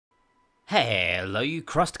Hello you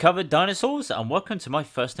crust-covered dinosaurs, and welcome to my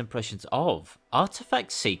first impressions of Artifact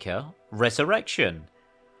Seeker Resurrection.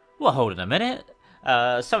 Well, hold on a minute.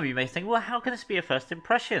 Some of you may think, well, how can this be a first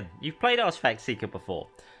impression? You've played Artifact Seeker before.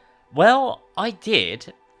 Well, I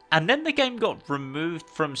did, and then the game got removed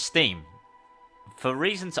from Steam. For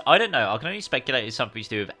reasons, I don't know, I can only speculate it's something to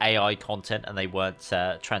do with AI content and they weren't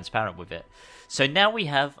transparent with it. So now we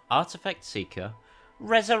have Artifact Seeker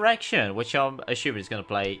Resurrection, which I'm assuming is going to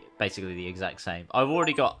play basically the exact same. I've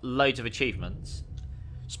already got loads of achievements.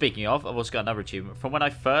 Speaking of, I've also got another achievement from when I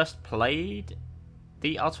first played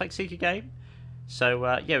the Artifact Seeker game. So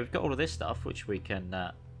yeah, we've got all of this stuff which we can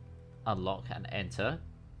unlock and enter.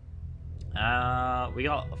 We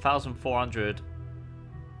got 1,400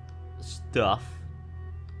 stuff,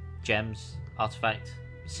 gems, artifact,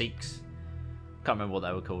 seeks. Can't remember what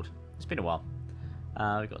they were called. It's been a while.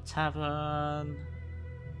 We've got tavern.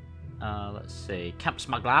 Let's see, camp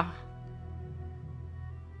smuggler.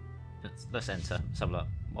 Let's enter. Let's have a look.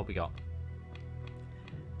 What we got?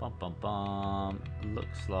 Bum bum bum.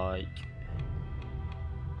 Looks like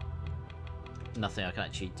nothing I can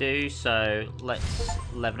actually do. So let's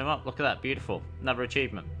level him up. Look at that, beautiful. Another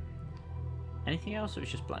achievement. Anything else? It was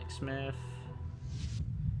just blacksmith.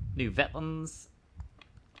 New veterans.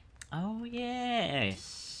 Oh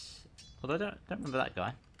yes. Although I don't remember that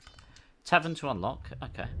guy. Tavern to unlock.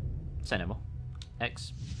 Okay. Say no more.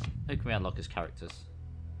 X. Who can we unlock as characters?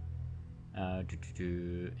 An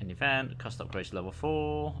event. Cost upgrade to level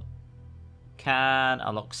 4. Can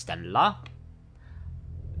unlock Stella.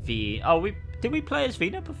 Oh, did we play as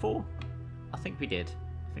Vina before? I think we did.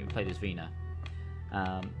 I think we played as Vina.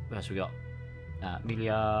 What else we got?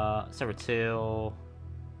 Amelia, Seratil.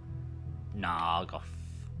 Nah, Goff.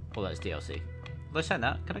 All that's DLC. Let's send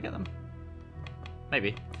that. Can I get them?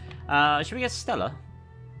 Maybe. Should we get Stella?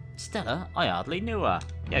 Stella? I hardly knew her.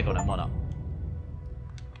 Yeah, got him. Why not?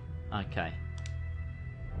 Okay.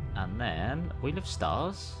 And then Wheel of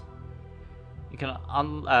Stars. You can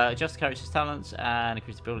adjust the character's talents and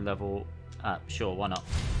increase the building level. Sure, why not?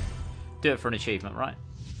 Do it for an achievement, right?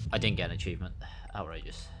 I didn't get an achievement.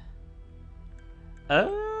 Outrageous.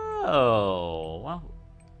 Oh, well.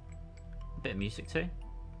 A bit of music too.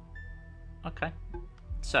 Okay.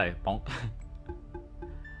 So, bonk.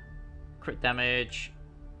 Crit damage.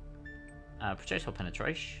 Projectile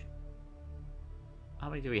penetration. How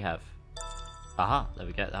many do we have? Aha, there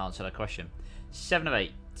we go. That answered our question. 7 of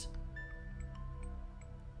 8.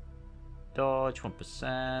 Dodge,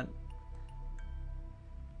 1%.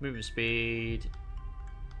 Movement speed.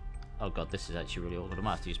 Oh god, this is actually really awkward. I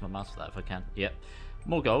might have to use my mouse for that if I can. Yep.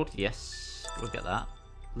 More gold, yes. We'll get that.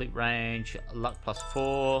 Loot range, luck plus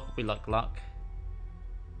 4. We like luck.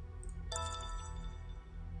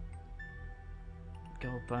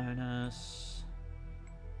 Gold bonus.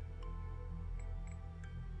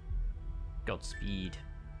 Godspeed.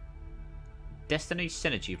 Destiny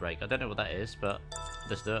synergy break. I don't know what that is, but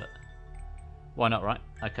let's do it. Why not, right?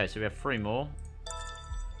 Okay, so we have 3 more.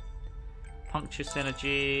 Puncture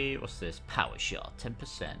synergy. What's this? Power shot,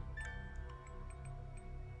 10%.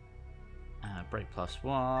 Break plus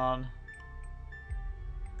 1.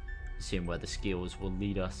 Seeing where the skills will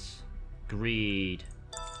lead us. Greed.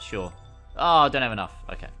 Sure. Oh, I don't have enough.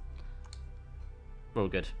 Okay. We're all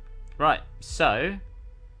good. Right, so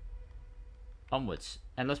onwards.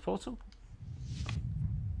 Endless portal?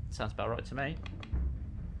 Sounds about right to me.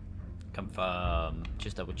 Confirm.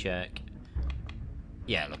 Just double check.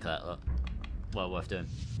 Yeah, look at that. Look. Well worth doing.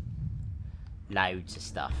 Loads of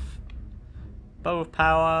stuff. Bow of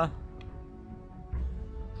power.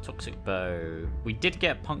 Toxic bow. We did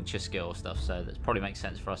get puncture skill stuff, so that probably makes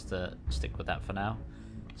sense for us to stick with that for now.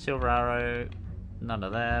 Silver arrow. None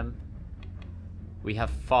of them. We have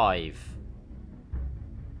 5.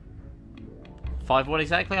 5 what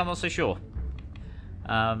exactly? I'm not so sure.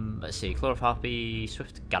 Let's see. Claw of Harpy.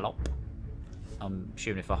 Swift Gallop. I'm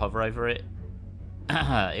assuming if I hover over it,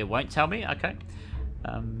 it won't tell me. Okay.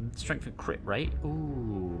 Strength and crit rate.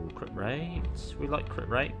 Ooh, crit rate. We like crit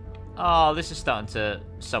rate. Oh, this is starting to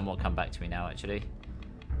somewhat come back to me now, actually.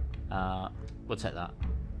 We'll take that.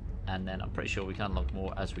 And then I'm pretty sure we can unlock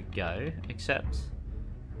more as we go. Except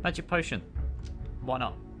magic potion. Why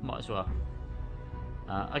not? Might as well.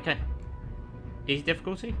 Okay. Easy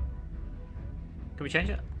difficulty. Can we change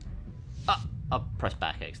it? Ah, I'll press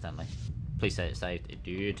back accidentally. Please say it saved. It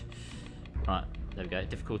did. Right, there we go.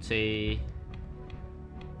 Difficulty.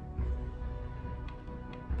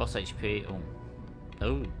 Boss HP. Oh.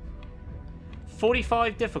 Oh.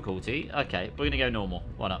 45 difficulty. Okay, we're gonna go normal.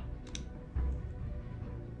 Why not?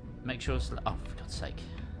 Make sure it's... Oh, for God's sake.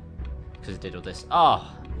 Because it did all this.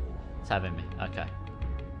 Oh! It's having me. Okay.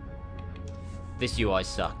 This UI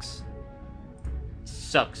sucks.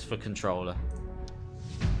 Sucks for controller.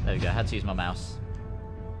 There we go, I had to use my mouse.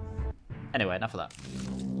 Anyway, enough of that.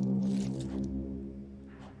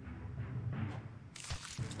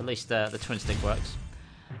 At least the twin stick works.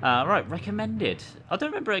 Right, recommended. I don't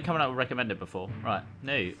remember it coming out with recommended before. Right,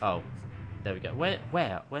 no. Oh, there we go. Where?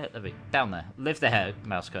 There we down there. Live there,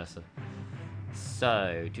 mouse cursor.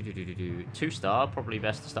 So, 2-star. Probably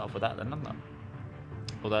best to start off with that then, isn't it?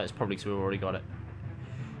 Although it's probably because we've already got it.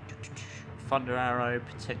 Thunder arrow,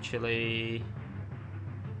 potentially.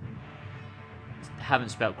 Haven't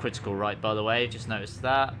spelled critical right, by the way. Just noticed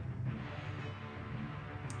that.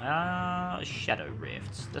 Shadow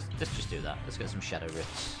rifts. Let's just do that. Let's get some shadow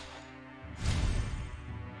rifts.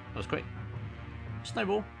 That was quick.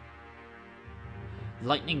 Snowball.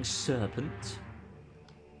 Lightning serpent.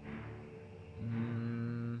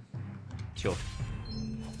 Sure.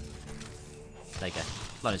 There you go.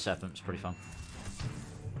 Lightning serpent's pretty fun.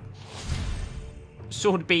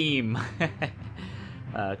 Sword beam.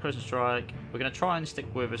 Crescent strike. We're going to try and stick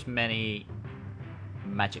with as many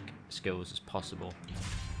magic skills as possible.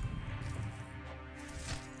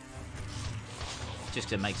 Just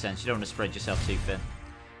to make sense. You don't want to spread yourself too thin.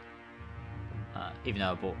 Even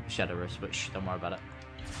though I bought Shadow Rifts, but shh, don't worry about it.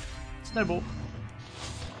 Snowball.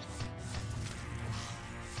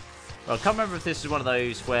 Well, I can't remember if this is one of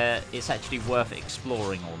those where it's actually worth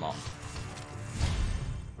exploring or not.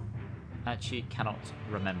 Actually, cannot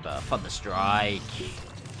remember. Thunder Strike.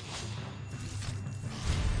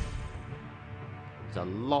 There's a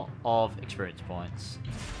lot of experience points.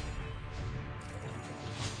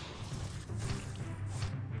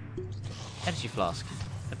 Energy Flask.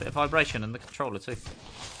 A bit of vibration in the controller too.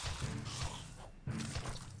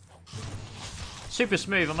 Super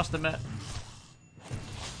smooth, I must admit.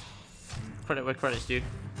 Credit where credit's due.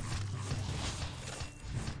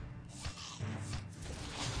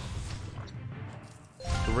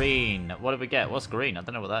 Green. What did we get? What's green? I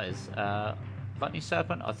don't know what that is. Lightning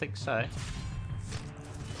Serpent? I think so.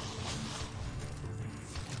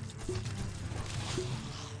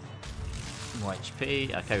 More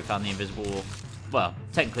HP. Okay, we found the invisible wall. Well,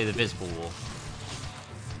 technically the visible wall.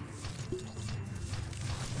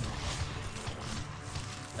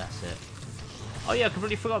 That's it. Oh yeah, I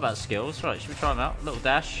completely forgot about skills. Right, should we try them out? Little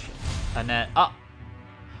dash. And then... Ah!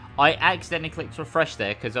 I accidentally clicked refresh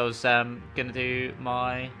there because I was going to do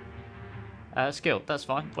my skill. That's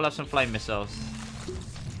fine. We'll have some flame missiles.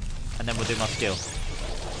 And then we'll do my skill.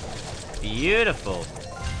 Beautiful.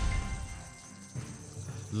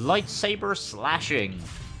 Lightsaber slashing.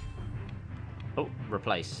 Oh,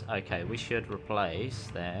 replace. Okay, we should replace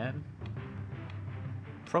then.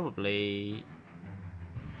 Probably...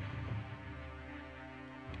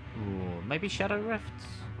 Ooh, maybe Shadow Rifts?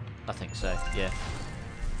 I think so, yeah.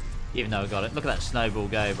 Even though I got it. Look at that snowball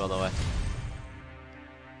go, by the way.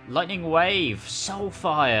 Lightning Wave.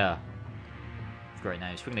 Soulfire. Great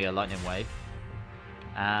names. We're going to get Lightning Wave.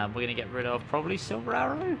 And we're going to get rid of probably Silver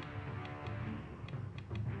Arrow.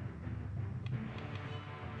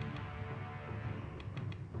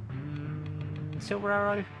 Silver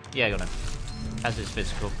Arrow? Yeah, got him. As it's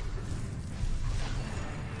physical.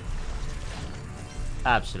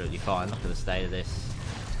 Absolutely fine. Look at the state of this.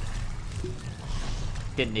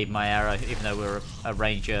 Didn't need my arrow, even though we're a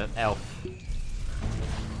ranger elf.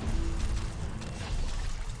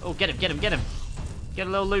 Oh, get him, get him, get him! Get a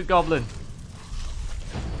little loot goblin.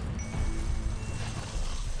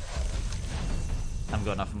 Haven't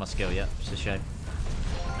got enough of my skill yet, it's a shame.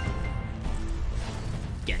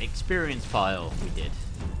 Get experience pile, we did.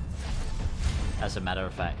 As a matter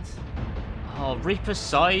of fact. Oh, Reaper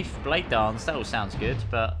Scythe, Blade Dance, that all sounds good,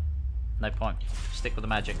 but no point. Stick with the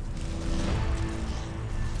magic.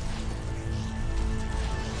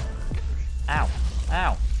 Ow,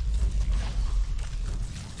 ow.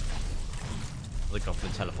 The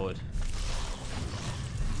goblin teleported.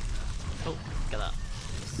 Oh, get that.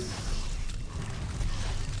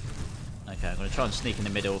 Okay, I'm going to try and sneak in the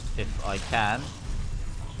middle if I can.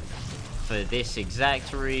 For this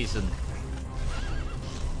exact reason.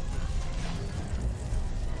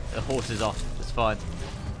 The horse is off, it's fine.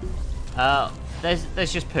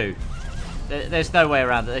 There's just poo. There's no way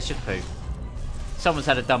around it, there's just poo. Someone's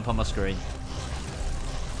had a dump on my screen.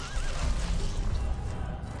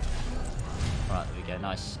 Right, there we go,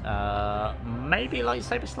 nice. Maybe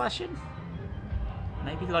lightsaber slashing?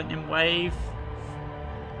 Maybe lightning wave?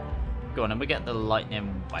 Go on, and we get the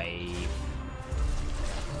lightning wave.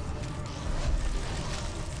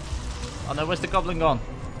 Oh no, where's the goblin gone?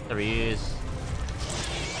 There he is.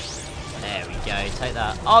 There we go, take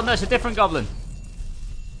that. Oh no, it's a different goblin.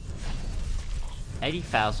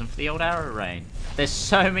 80,000 for the old arrow rain. There's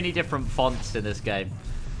so many different fonts in this game.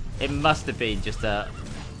 It must have been just a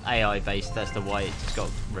AI based as to why it just got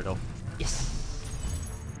rid of. Yes.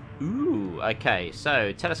 Ooh, okay.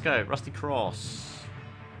 So, telescope, rusty cross.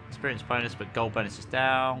 Experience bonus, but gold bonus is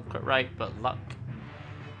down. Crit rate, but luck.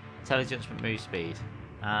 Intelligence, but move speed.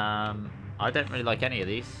 I don't really like any of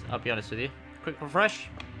these, I'll be honest with you. Quick refresh.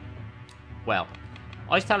 Well,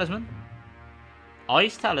 Ice Talisman.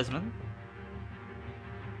 Ice Talisman.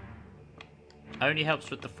 Only helps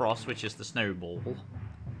with the frost, which is the snowball.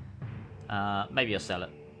 Maybe I'll sell it.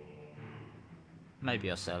 Maybe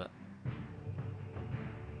I'll sell it.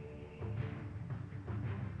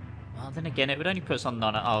 Well, then again, it would only put us on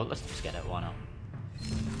 9... Oh, let's just get it. Why not?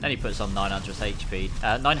 It only puts us on 900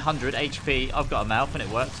 HP. 900 HP. I've got a mouth, and it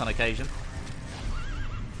works on occasion.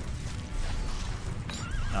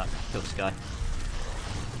 Alright, kill this guy.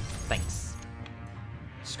 Thanks.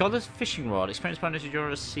 Scholar's Fishing Rod. Experience bonus of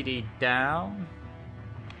your CD down.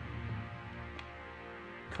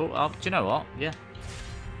 Cool. Oh, do you know what? Yeah.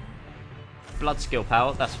 Blood skill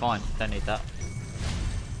power. That's fine. Don't need that.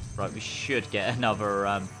 Right, we should get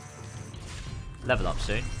another level up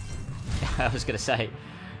soon. I was going to say,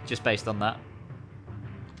 just based on that.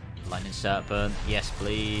 Lightning Serpent. Yes,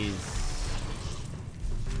 please.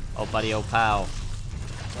 Oh, buddy, old pal.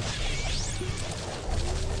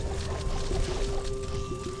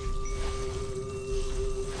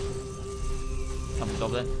 Come on,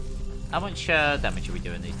 Goblin. How much damage are we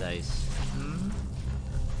doing these days? Hmm?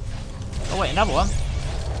 Oh, wait, another one.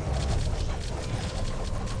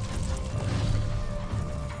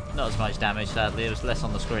 Not as much damage, sadly. It was less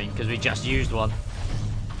on the screen because we just used one.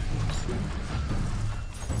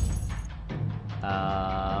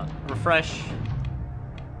 Refresh.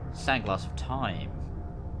 Sandglass of Time.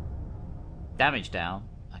 Damage down.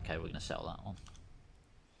 Okay, we're going to sell that one.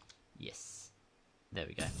 Yes. There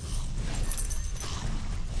we go.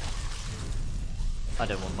 I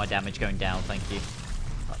don't want my damage going down, thank you.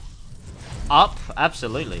 Up?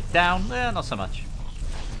 Absolutely. Down? Not so much.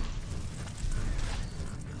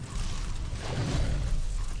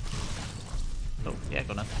 Oh, yeah,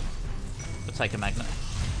 gonna. We'll take a magnet.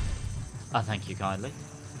 Oh, thank you kindly.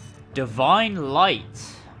 Divine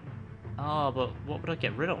Light. Oh, but what would I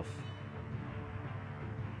get rid of?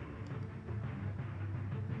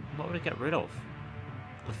 What would I get rid of?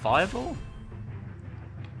 The fireball?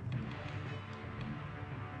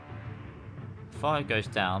 Fire goes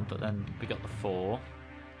down, but then we got the 4.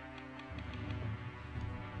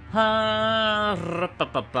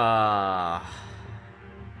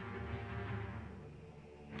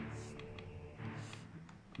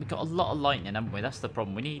 We've got a lot of lightning, haven't we? That's the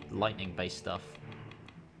problem. We need lightning-based stuff.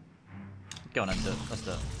 Go on and do it. Let's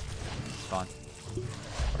do it. It's fine.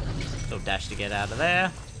 Little dash to get out of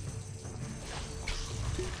there.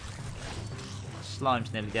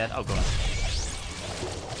 Slime's nearly dead. Oh, god.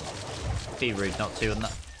 Be rude not to, wouldn't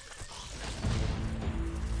it?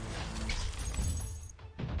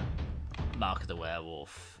 Mark of the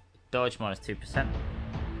Werewolf. Dodge minus 2%.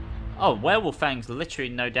 Oh, Werewolf Fang's literally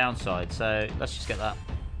no downside, so let's just get that.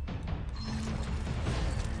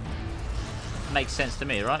 Makes sense to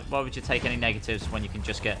me, right? Why would you take any negatives when you can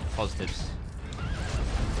just get positives?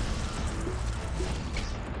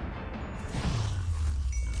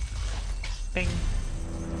 Bing.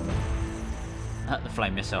 The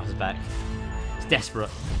flame missile is back. It's desperate.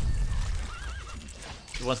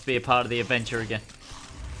 It wants to be a part of the adventure again.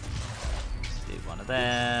 Do one of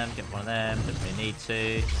them, get one of them, don't really need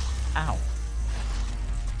to. Ow.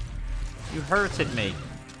 You hurted me.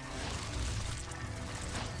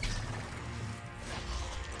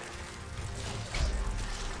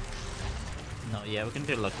 Not yet, we're going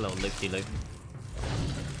to do like a little loop-de-loop.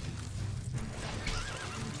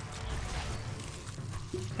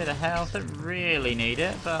 Bit of health, don't really need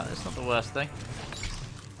it, but it's not the worst thing.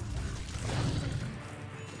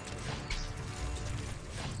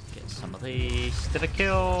 Get some of these. Did I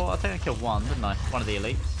kill? I think I killed one, didn't I? One of the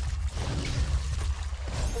elites.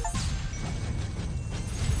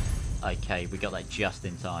 Okay, we got that just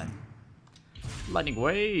in time. Lightning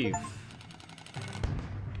wave.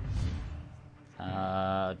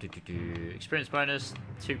 Experience bonus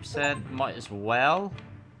 2%. Might as well.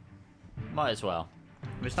 Might as well. I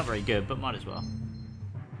mean, it's not very good, but might as well.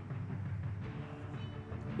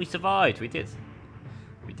 We survived. We did.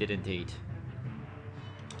 We did indeed.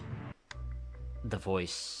 The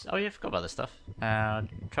voice. Oh yeah, I forgot about this stuff.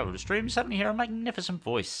 Travel the stream. Suddenly hear a magnificent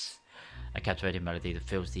voice. A captivating melody that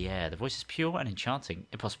fills the air. The voice is pure and enchanting,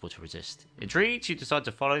 impossible to resist. Intrigued, you decide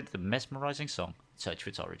to follow the mesmerizing song. Search for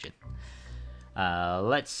its origin.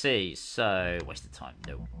 Let's see. So, waste of time.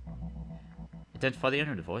 No. Identify the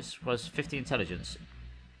owner of the voice. Was 50 intelligence.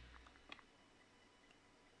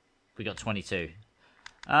 We got 22.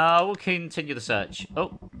 We'll continue the search.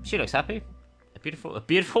 Oh, she looks happy. A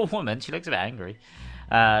beautiful woman. She looks a bit angry.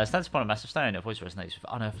 Stands upon a massive stone. Her voice resonates with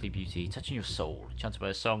unearthly beauty, touching your soul. Chanted by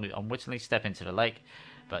a song, you unwittingly step into the lake.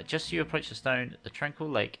 But just as you approach the stone, the tranquil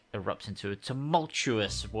lake erupts into a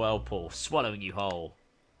tumultuous whirlpool, swallowing you whole.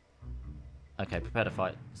 Okay, prepare to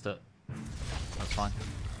fight. Let's do it. That's fine.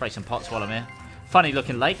 Break some pots while I'm here. Funny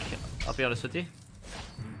looking lake, I'll be honest with you.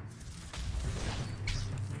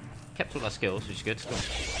 Kept all our skills, which is good.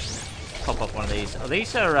 Pop up one of these. Oh,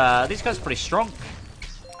 these guys are pretty strong.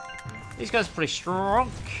 These guys are pretty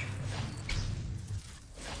strong.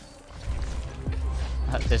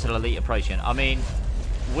 There's an elite approaching. I mean,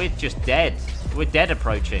 we're just dead. We're dead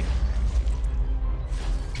approaching.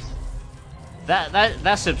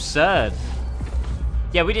 That's absurd.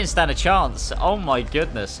 Yeah, we didn't stand a chance. Oh my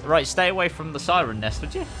goodness. Right, stay away from the siren nest,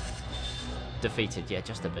 would you? Defeated, yeah,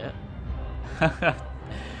 just a bit.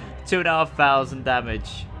 2,500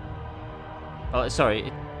 damage. Oh,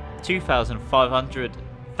 sorry, 2,500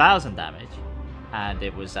 damage, and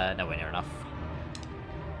it was nowhere near enough.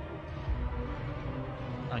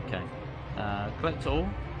 Okay, collect all.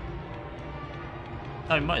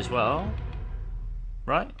 Oh, might as well,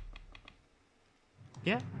 right?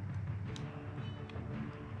 Yeah.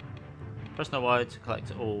 Press no Y to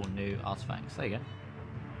collect all new artifacts. There you go.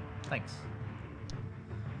 Thanks.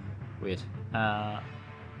 Weird.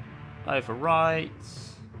 Overwrite.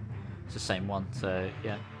 It's the same one, so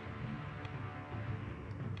yeah.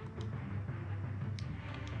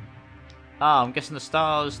 Ah, I'm guessing the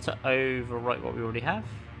stars to overwrite what we already have.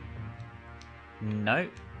 No,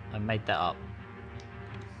 I made that up.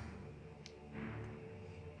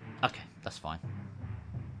 Okay, that's fine.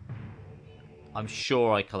 I'm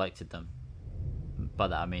sure I collected them. By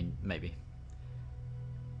that I mean maybe.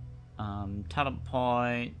 Talent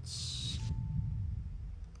points.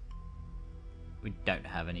 We don't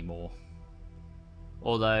have any more.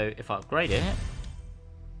 Although, if I upgrade it,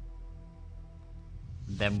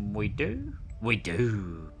 then we do. We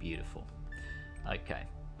do. Beautiful. Okay,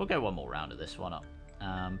 we'll go one more round of this. Why not?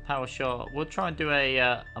 Power shot. We'll try and do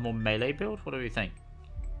a more melee build. What do we think?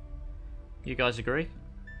 You guys agree?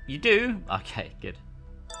 You do? Okay, good.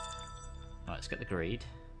 Alright, let's get the greed.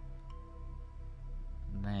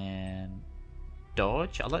 And then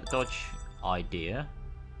dodge. I like the dodge idea.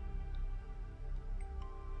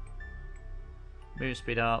 Move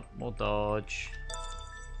speed up, more dodge.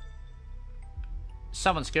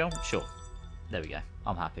 Summon skill? Sure. There we go.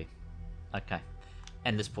 I'm happy. Okay.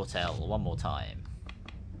 Endless Portal one more time.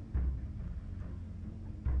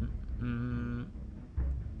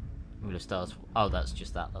 Wheel of Stars. Oh, that's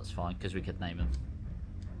just that. That's fine, because we could name them.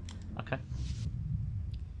 Okay.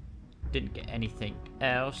 Didn't get anything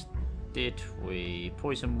else, did we?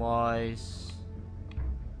 Poison-wise.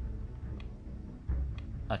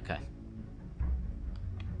 Okay.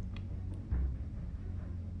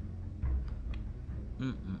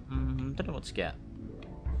 Don't know what to get.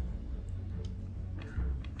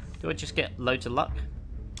 Do I just get loads of luck?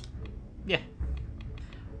 Yeah.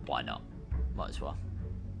 Why not? Might as well.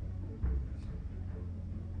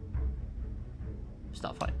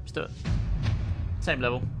 Start fight. Let's do it. Same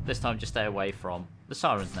level. This time just stay away from the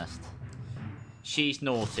Siren's Nest. She's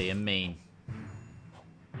naughty and mean.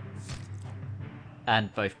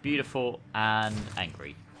 And both beautiful and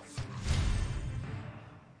angry.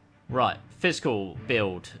 Right. Physical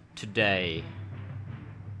build today.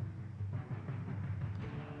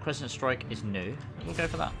 Crescent Strike is new. We'll go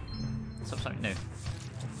for that. Let's have something new.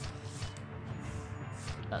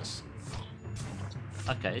 That's...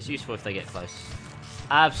 Okay, it's useful if they get close.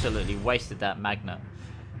 Absolutely wasted that magnet.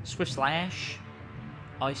 Swift Slash.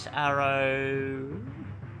 Ice Arrow.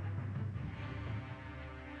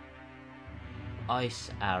 Ice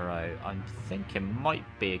Arrow. I'm thinking might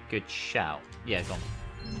be a good shout. Yeah, go on.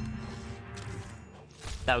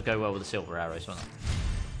 That would go well with the silver arrows, wouldn't it?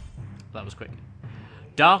 That was quick.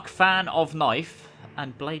 Dark Fan of Knife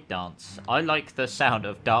and Blade Dance. I like the sound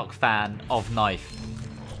of Dark Fan of Knife.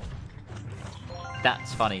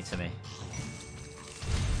 That's funny to me.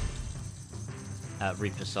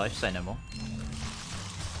 Reaper's Scythe, say no more.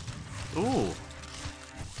 Ooh.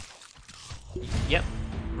 Yep.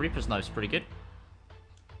 Reaper's Knife's pretty good.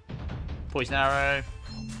 Poison Arrow.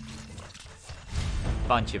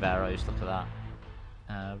 Bunch of arrows, look at that.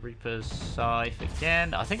 Reaper's Scythe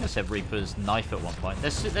again. I think I said Reaper's Knife at one point.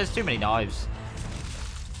 There's too many knives.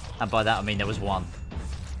 And by that I mean there was one.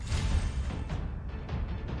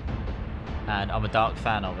 And I'm a dark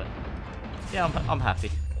fan of it. Yeah, I'm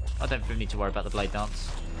happy. I don't really need to worry about the Blade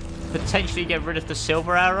Dance. potentially get rid of the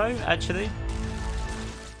silver arrow, actually.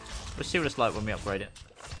 We'll see what it's like when we upgrade it.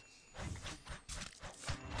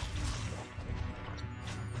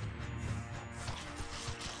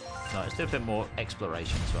 No, let's do a bit more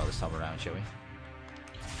exploration as well this time around, shall we?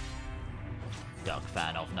 Dark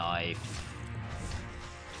fan of knife.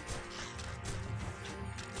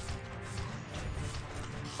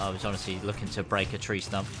 I was honestly looking to break a tree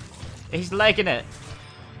stump. He's legging it!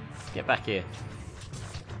 Get back here.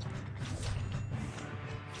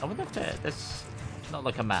 I wonder if there's not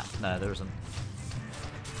like a map. No, there isn't.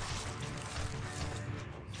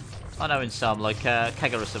 I know in some, like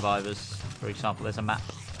Kagura Survivors, for example, there's a map.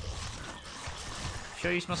 Should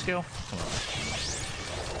I use my skill? Come on.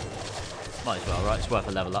 Might as well, right? It's worth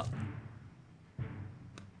a level up.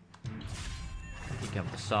 Pick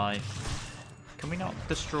up the scythe. Can we not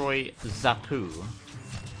destroy Zapu?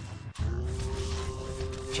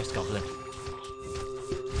 Chest Goblin.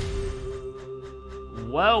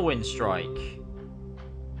 Whirlwind Strike.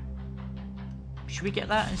 Should we get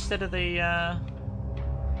that instead of the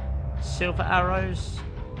silver arrows?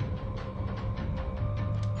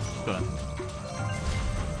 Go on.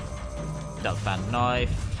 Dark fan knife.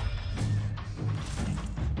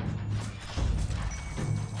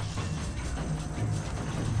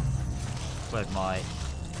 Where'd my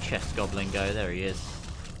chest goblin go? There he is.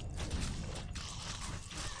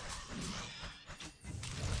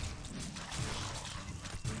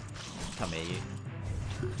 Come here, you.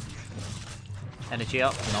 Energy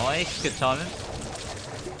up. Nice. Good timing.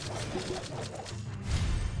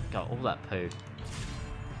 Got all that poo.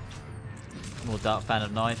 More dark fan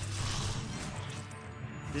of knife.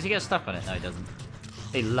 Does he get stuck on it? No, he doesn't.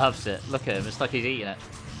 He loves it. Look at him. It's like he's eating it.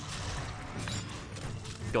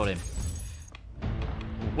 Got him.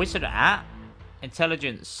 Wizard at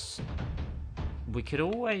intelligence. We could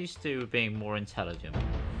always do with being more intelligent.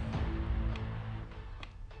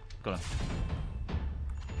 Got him.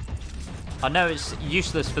 I know it's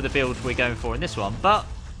useless for the build we're going for in this one, but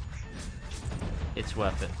it's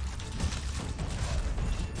worth it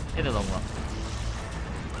in the long run.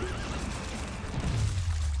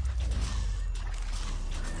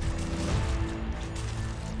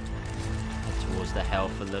 Head towards the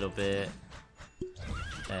health a little bit.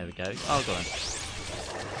 There we go. Oh, go on.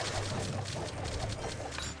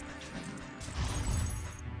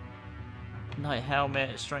 Knight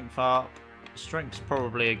helmet, strength up. Strength's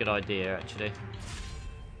probably a good idea, actually.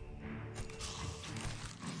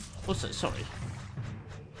 Also, sorry.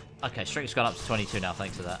 Okay, strength's gone up to 22 now,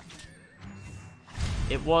 thanks to that.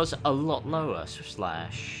 It was a lot lower. Swift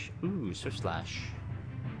slash. Ooh, swift slash.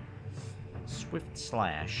 Swift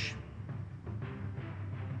slash.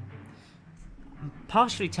 I'm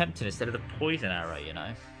partially tempted instead of the poison arrow, you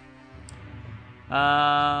know.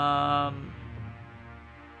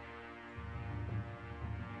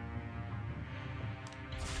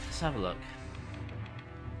 Let's have a look.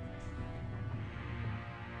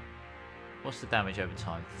 What's the damage over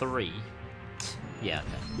time? 3. Yeah,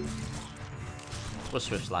 okay. We'll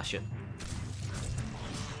swift slash it.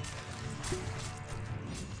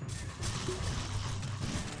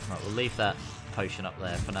 Right, we'll leave that potion up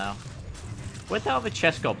there for now. Where'd that other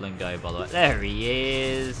chest goblin go, by the way? There he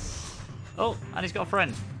is. Oh, and he's got a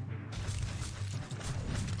friend.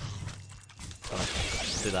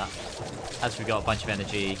 Let's do that. As we've got a bunch of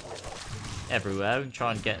energy everywhere, we can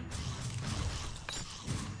try and get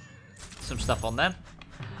some stuff on them.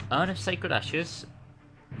 Urn of Sacred Ashes.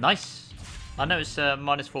 Nice. I know it's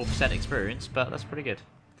minus 4% experience, but that's pretty good.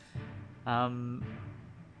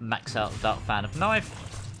 Max out Dark Fan of Knife.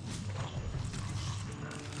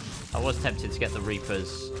 I was tempted to get the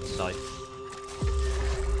Reaper's Scythe.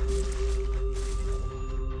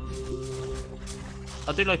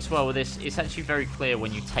 I do like as well with this, it's actually very clear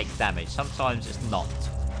when you take damage. Sometimes it's not.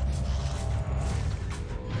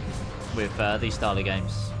 With these style of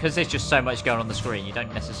games. Because there's just so much going on the screen, you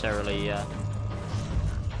don't necessarily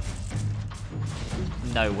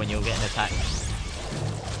know when you're getting attacked.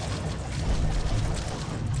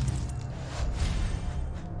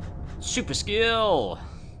 Super skill!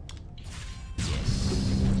 Yes.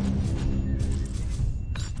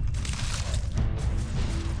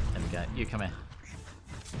 There we go. You come here.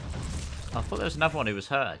 I thought there was another one who was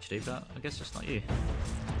hurt actually, but I guess it's not you.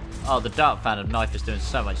 Oh, the Dark Fan of Knife is doing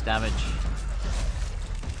so much damage.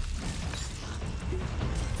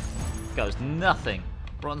 Goes nothing.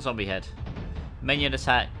 Rotten zombie head. Minion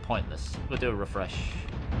attack, pointless. We'll do a refresh.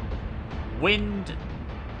 Wind.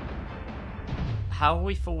 How are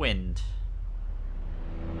we for wind?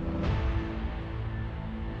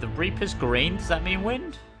 The Reaper's green, does that mean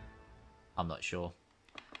wind? I'm not sure.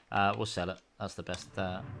 We'll sell it. That's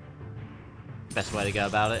the best way to go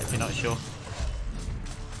about it if you're not sure.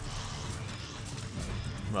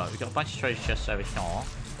 Right, we've got a bunch of treasure chests over here.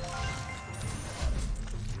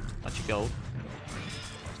 Bunch of gold.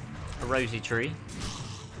 A rosy tree.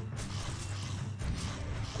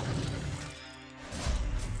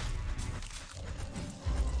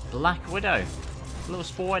 Black Widow. Little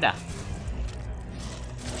spider.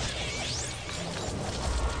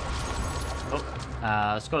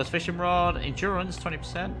 Oh, Scottish fishing rod. Endurance,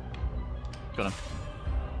 20%. Got him.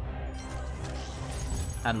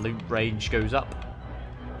 And loot range goes up.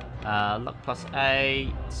 Luck plus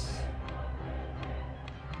 8.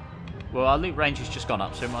 Well, our loot range has just gone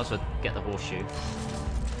up, so we might as well get the horseshoe.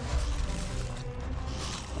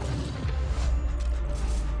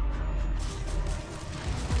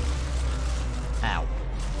 Ow.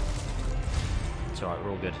 It's alright,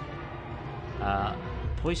 we're all good.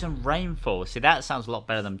 Poison Rainfall. See, that sounds a lot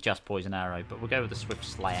better than just Poison Arrow, but we'll go with the Swift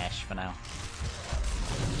Slash for now.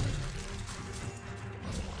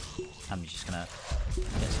 I'm just gonna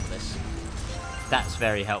get some of this. That's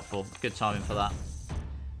very helpful. Good timing for that.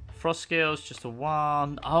 Frost skills, just a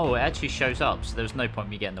 1. Oh, it actually shows up, so there's no point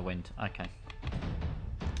in me getting the wind. Okay.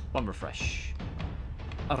 1 refresh.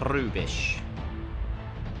 A Rubish.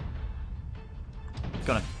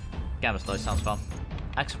 Got him. Gamma Dice sounds fun.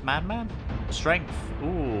 Axe of Madman? Strength.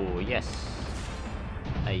 Ooh, yes.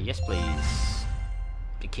 Yes, please.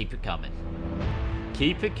 But keep it coming.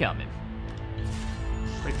 Keep it coming.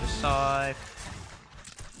 Reaper Scythe.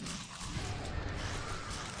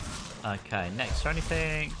 Okay, next, is there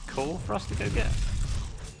anything cool for us to go get?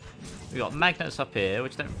 We got magnets up here,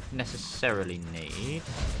 which don't necessarily need.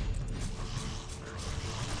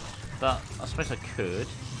 But I suppose I could.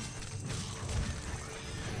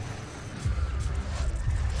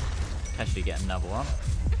 Actually get another one.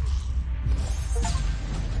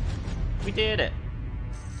 We did it!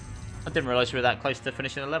 I didn't realise we were that close to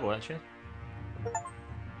finishing the level, actually.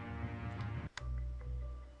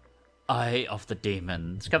 Eye of the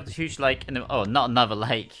Demon. Discovered a huge lake in the... Oh, not another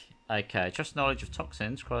lake. Okay, trust knowledge of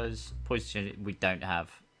toxins. Cause poison... We don't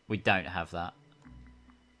have. We don't have that.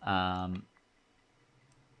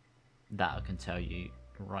 That I can tell you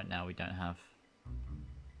right now we don't have.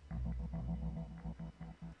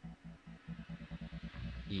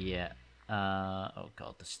 Yeah. Oh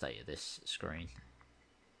god, the state of this screen.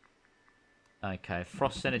 Okay,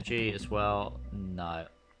 frost energy as well. No.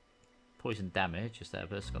 Poison damage is there,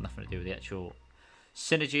 but it's got nothing to do with the actual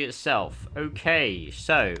synergy itself. Okay,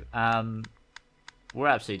 so we're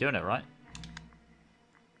absolutely doing it, right?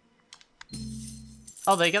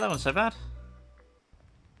 Oh, there you go. That one's so bad.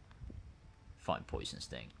 Find poison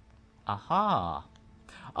sting. Aha.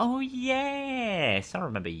 Oh yes, I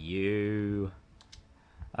remember you.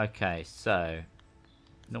 Okay, so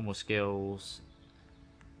normal skills.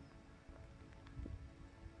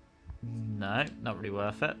 No, not really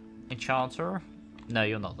worth it. Enchanter. No,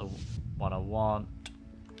 you're not the one I want.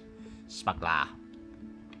 Smuggler.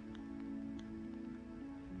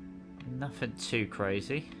 Nothing too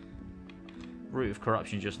crazy. Root of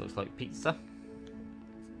Corruption just looks like pizza.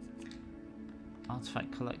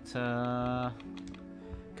 Artifact collector.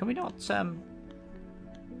 Can we not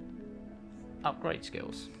upgrade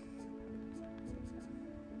skills?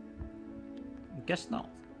 Guess not.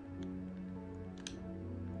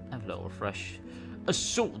 Have a little refresh.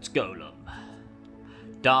 Assault Golem.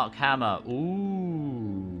 Dark Hammer.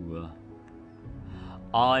 Ooh.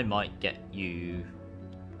 I might get you.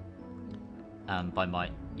 By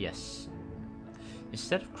might, yes.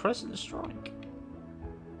 Instead of Crescent Strike.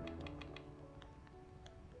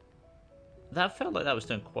 That felt like that was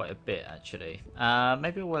doing quite a bit, actually.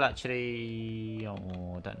 Maybe we'll actually...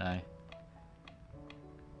 Oh, I don't know.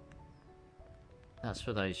 That's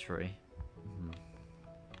for those 3.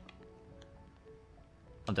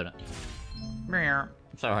 I'm doing it.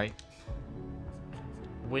 Sorry.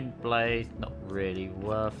 Windblade, not really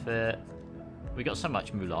worth it. We got so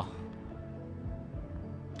much moolah.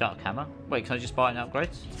 Dark Hammer. Wait, can I just buy it and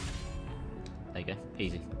upgrades? There you go.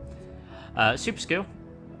 Easy. Super skill.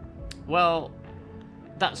 Well,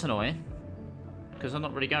 that's annoying. Because I'm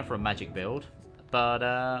not really going for a magic build.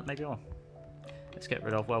 But maybe I will. Let's get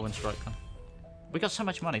rid of Whirlwind Strike then. We got so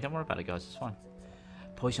much money. Don't worry about it, guys. It's fine.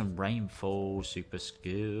 Poison Rainfall. Super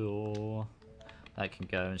skill. That can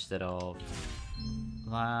go instead of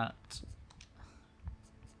that.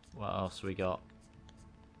 What else we got?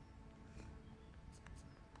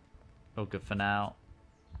 All good for now.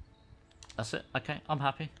 That's it. Okay, I'm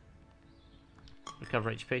happy.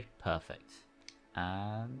 Recover HP. Perfect.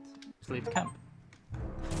 And let's leave the camp.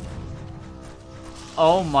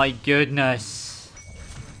 Oh my goodness.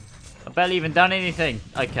 I've barely even done anything.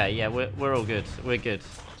 Okay, yeah, we're all good. We're good.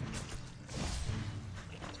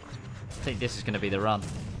 I think this is going to be the run.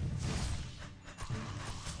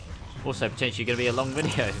 Also, potentially going to be a long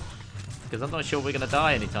video. Because I'm not sure we're going to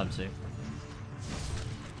die anytime soon.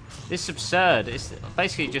 This is absurd. It's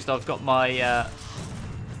basically just I've got my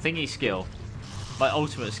thingy skill. My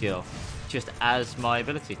ultimate skill. Just as my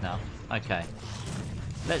abilities now. Okay.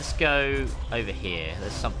 Let's go over here.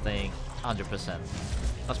 There's something 100%.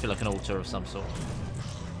 Must be like an altar of some sort.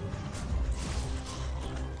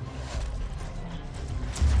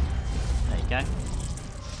 There you go.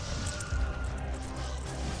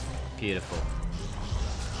 Beautiful.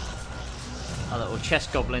 Our little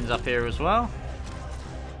chest goblins up here as well.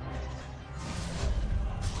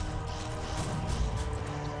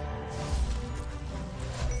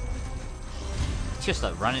 It's just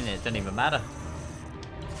like running it doesn't even matter.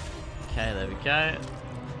 Okay, there we go.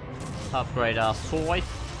 Upgrade our sword.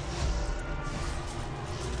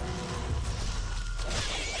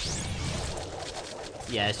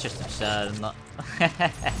 Yeah, it's just absurd. I'm not.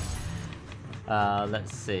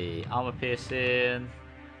 Let's see. Armor piercing.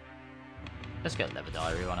 Let's get leather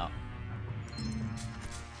diary, why not?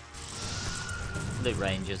 Loot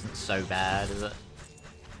range isn't so bad, is it?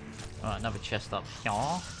 Alright, another chest up here.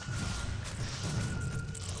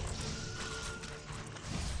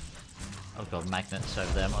 Oh god, magnets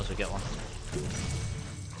over there, might as well get one.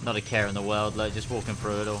 Not a care in the world, like just walking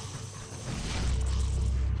through it all.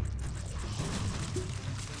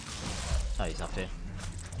 Oh, he's up here.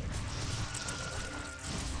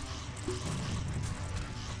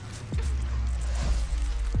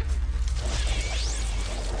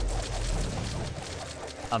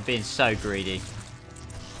 I'm being so greedy.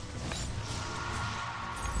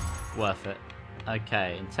 Worth it.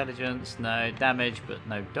 Okay, intelligence, no damage, but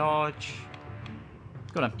no dodge.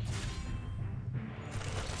 Go on.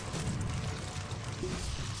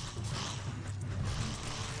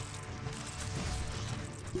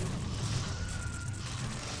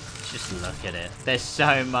 Just look at it. There's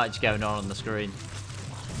so much going on the screen.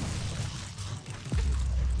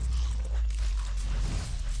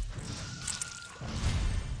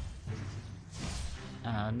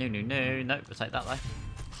 No. Nope, we'll take that though.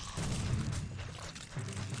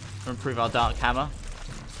 We'll improve our dark hammer.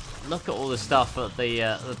 Look at all the stuff at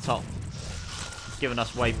the top. Giving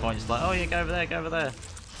us waypoints like, oh yeah, go over there, go over there.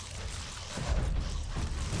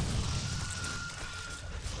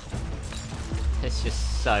 It's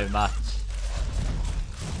just so much.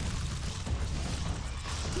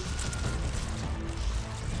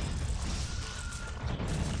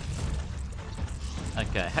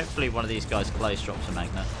 Okay, hopefully one of these guys close drops a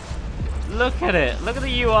magnet. Look at it! Look at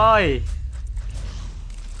the UI!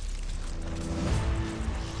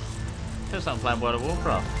 Feels like I'm playing World of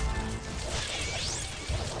Warcraft.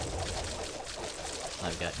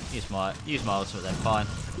 There we go. Use my ultimate then, fine.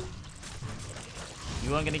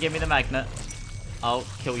 You weren't going to give me the magnet. I'll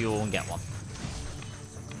kill you all and get one.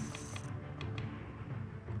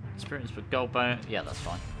 Experience with gold bone. Yeah, that's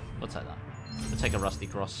fine. We'll take that. We'll take a rusty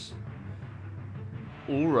cross.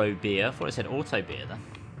 Oro beer. I thought it said auto beer then.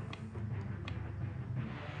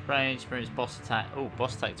 Range, experience, boss attack. Oh,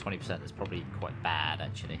 boss attack 20%. That's probably quite bad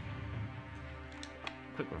actually.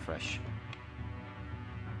 Quick refresh.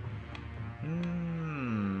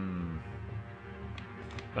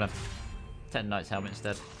 Got a 10 Knight's helmet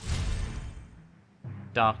instead.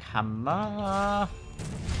 Dark hammer.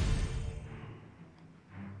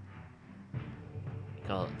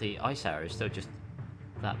 God, the ice arrow is still just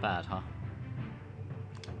that bad, huh?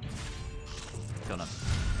 Got them.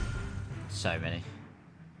 So many.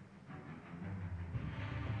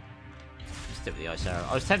 Stick with the ice arrow.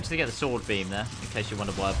 I was tempted to get the sword beam there, in case you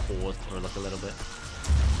wondered why I paused for a little bit.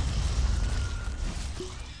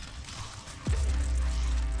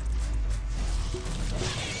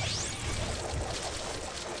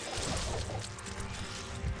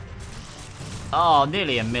 Oh,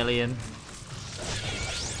 nearly a million.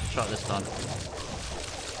 Try it this time.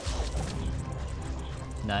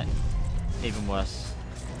 No. Even worse.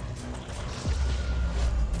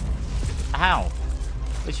 Ow!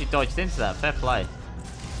 At least you dodged into that. Fair play.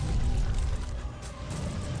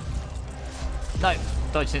 No,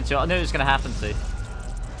 dodged into it. I knew it was going to happen to.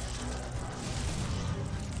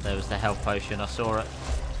 There was the health potion. I saw it.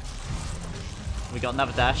 We got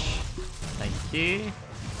another dash. Thank you.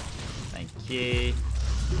 Thank you.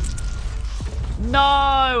 No!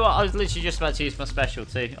 I was literally just about to use my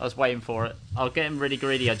specialty. I was waiting for it. I was getting really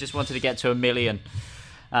greedy. I just wanted to get to 1,000,000.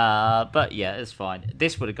 But yeah, it's fine.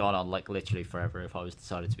 This would have gone on like literally forever if I was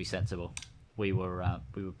decided to be sensible. We were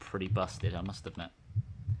pretty busted, I must admit.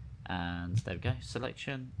 And there we go.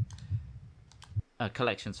 Selection.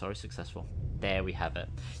 collection, sorry, successful. There we have it.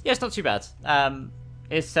 Yeah, it's not too bad.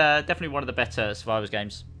 It's definitely one of the better Survivors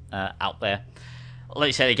games out there. Like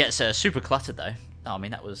you said, it gets super cluttered though. I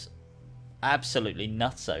mean, that was absolutely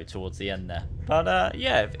nutso towards the end there. But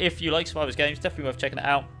yeah, if you like Survivors games, definitely worth checking it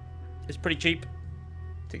out. It's pretty cheap.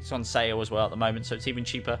 I think it's on sale as well at the moment, so it's even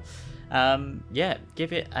cheaper. Yeah,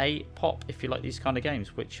 give it a pop if you like these kind of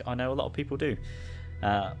games, which I know a lot of people do.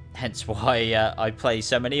 Hence why I play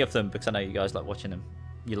so many of them, because I know you guys like watching them.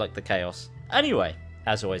 You like the chaos. Anyway,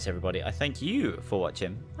 as always, everybody, I thank you for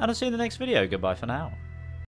watching, and I'll see you in the next video. Goodbye for now.